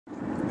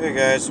Hey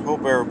guys,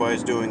 hope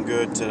everybody's doing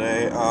good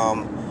today.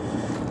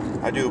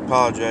 I do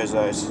apologize,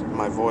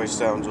 my voice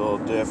sounds a little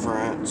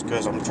different. It's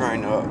because I'm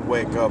trying to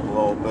wake up a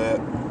little bit.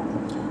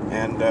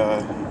 And,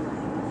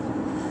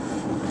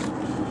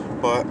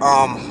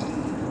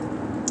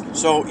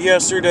 so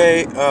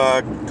yesterday,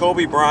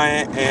 Kobe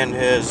Bryant and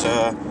his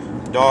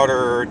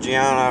daughter,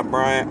 Gianna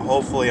Bryant,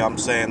 hopefully I'm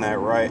saying that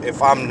right.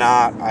 If I'm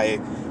not,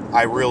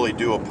 I really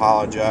do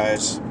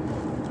apologize.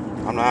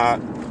 I'm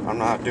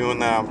not doing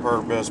that on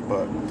purpose,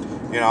 but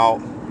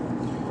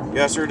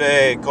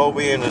yesterday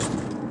Kobe and his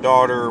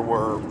daughter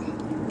were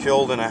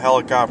killed in a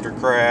helicopter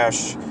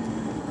crash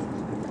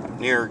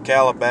near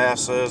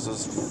Calabasas,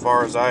 as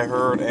far as I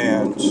heard,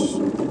 and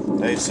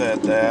they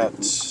said that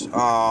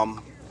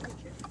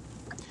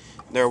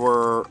there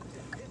were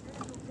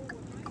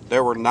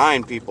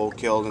 9 people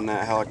killed in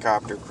that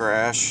helicopter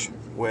crash,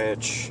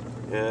 which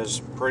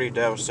is pretty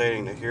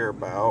devastating to hear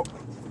about.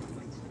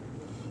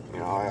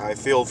 I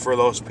feel for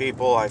those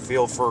people. I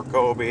feel for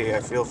Kobe.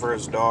 I feel for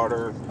his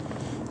daughter.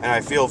 And I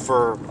feel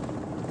for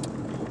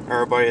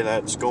everybody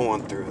that's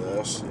going through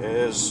this.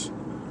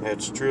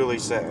 It's truly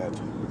sad.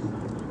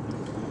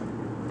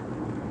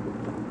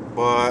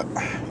 But,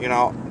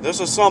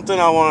 this is something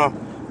I want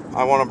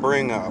to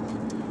bring up.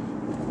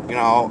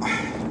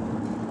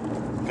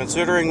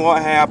 Considering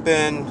what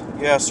happened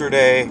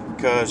yesterday,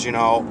 because,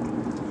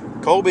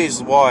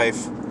 Kobe's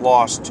wife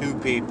lost 2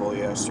 people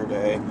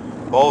yesterday.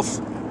 Both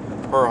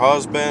her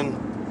husband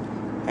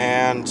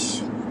and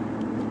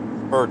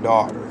her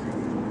daughter.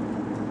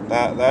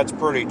 That's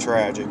pretty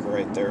tragic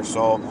right there.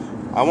 So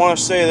I want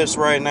to say this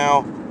right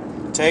now.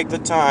 Take the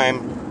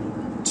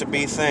time to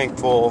be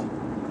thankful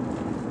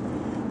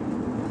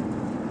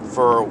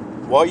for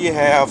what you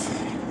have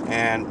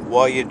and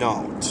what you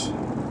don't.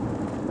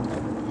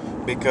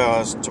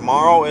 Because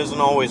tomorrow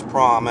isn't always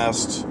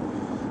promised,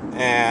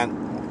 and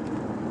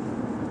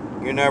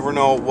you never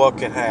know what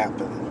could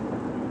happen.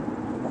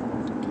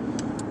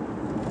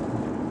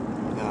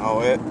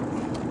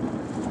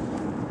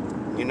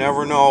 You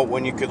never know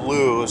when you could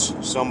lose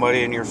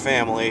somebody in your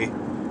family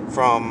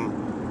from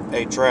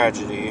a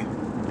tragedy.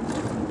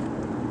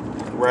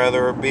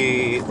 Whether it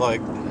be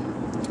like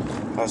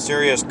a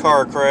serious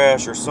car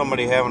crash or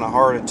somebody having a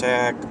heart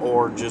attack,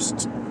 or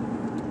just,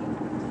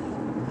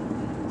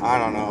 I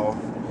don't know,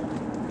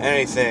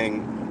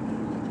 anything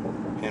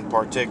in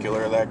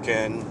particular that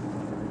can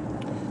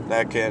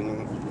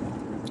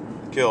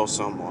kill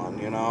someone,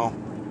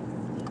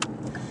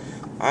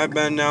 I've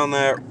been down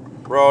that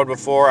road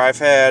before. I've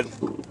had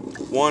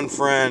one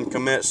friend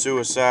commit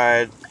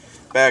suicide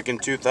back in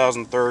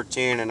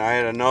 2013, and I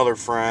had another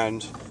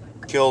friend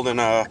killed in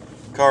a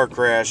car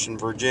crash in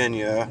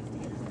Virginia.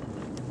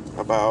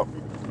 It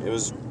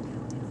was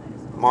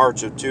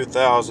March of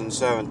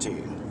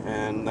 2017,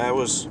 and that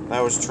was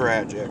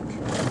tragic,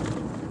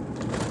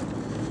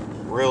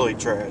 really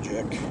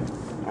tragic.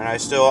 And I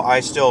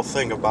still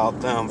think about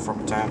them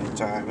from time to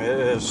time.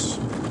 It's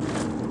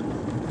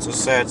a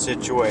sad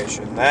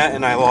situation. That,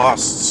 and I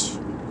lost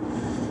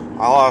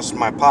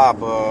my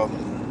papa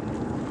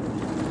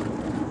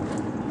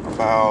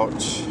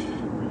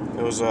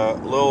it was a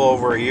little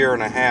over a year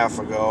and a half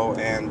ago,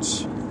 and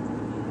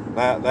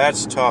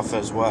that's tough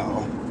as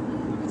well.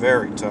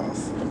 Very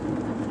tough.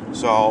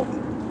 So,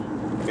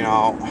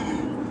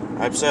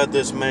 I've said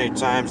this many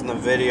times in the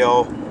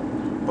video,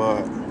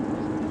 but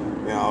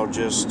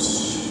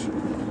just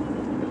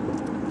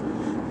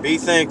be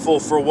thankful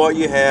for what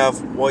you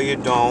have, what you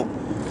don't.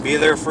 Be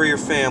there for your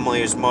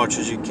family as much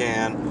as you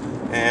can,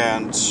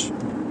 and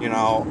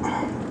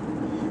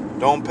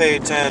don't pay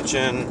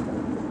attention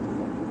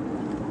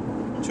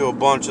to a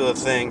bunch of the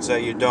things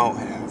that you don't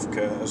have,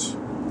 because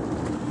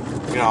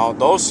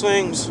those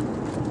things,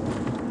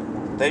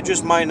 they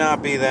just might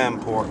not be that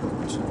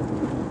important.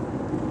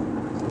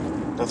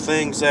 The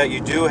things that you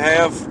do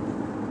have,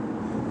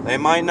 they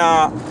might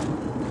not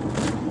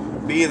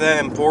be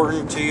that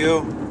important to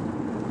you,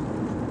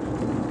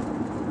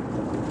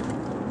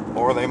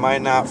 or they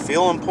might not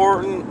feel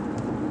important,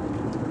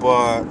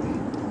 but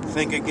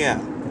think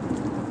again,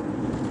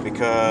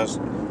 because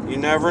you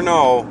never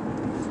know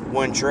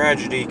when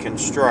tragedy can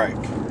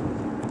strike.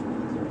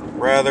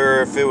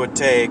 Rather, if it would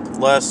take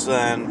less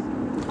than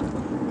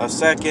a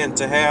second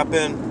to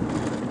happen,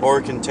 or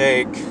it can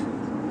take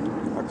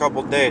a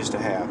couple days to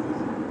happen.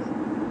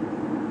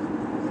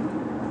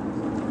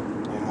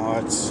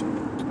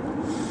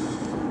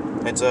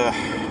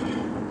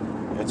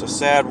 It's a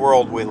sad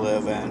world we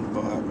live in,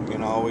 but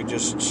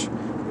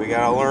we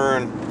gotta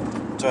learn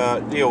to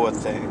deal with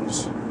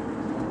things.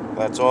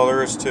 That's all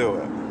there is to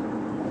it.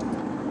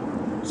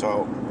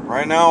 So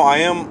right now I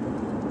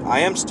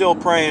am still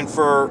praying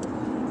for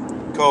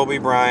Kobe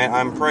Bryant.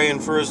 I'm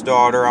praying for his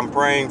daughter. I'm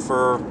praying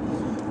for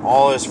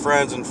all his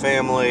friends and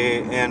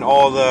family and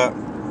all the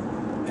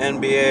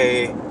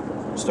NBA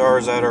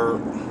stars that are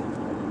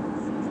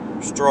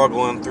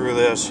struggling through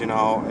this.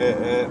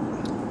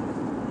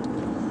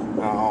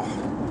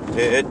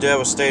 It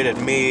devastated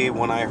me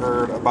when I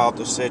heard about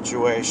the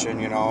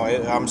situation.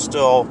 I'm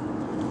still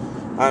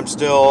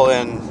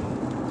in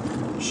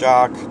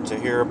shock to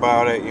hear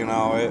about it. You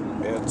know,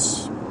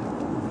 it's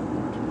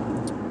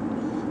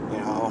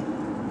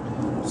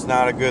it's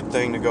not a good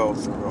thing to go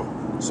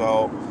through.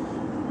 So,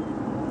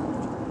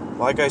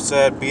 like I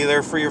said, be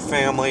there for your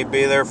family,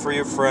 be there for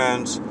your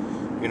friends.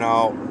 You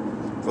know,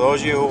 for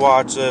those of you who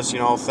watch this, you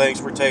know, thanks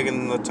for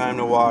taking the time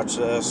to watch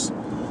this.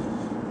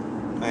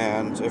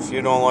 And if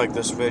you don't like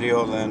this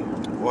video, then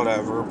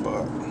whatever.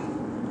 But,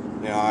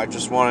 you know, I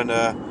just wanted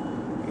to,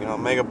 you know,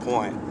 make a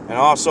point. And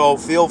also,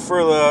 feel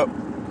for the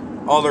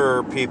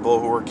other people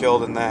who were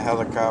killed in that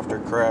helicopter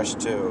crash,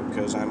 too.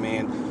 Because, I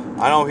mean,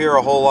 I don't hear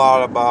a whole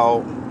lot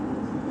about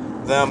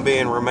them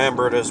being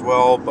remembered as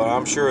well. But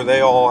I'm sure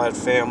they all had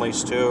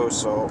families, too.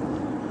 So,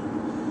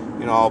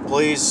 you know,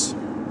 please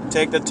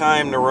take the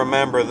time to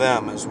remember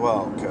them as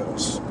well.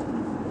 Because,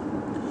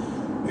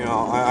 you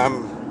know,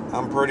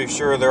 I'm pretty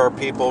sure there are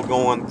people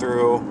going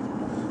through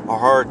a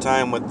hard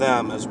time with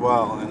them as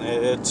well. And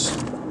it's,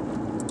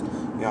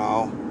 you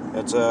know,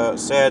 it's a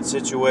sad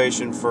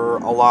situation for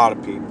a lot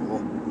of people.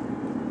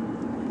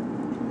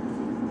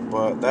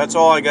 But that's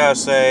all I gotta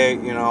say,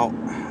 you know.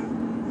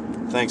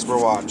 Thanks for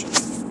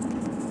watching.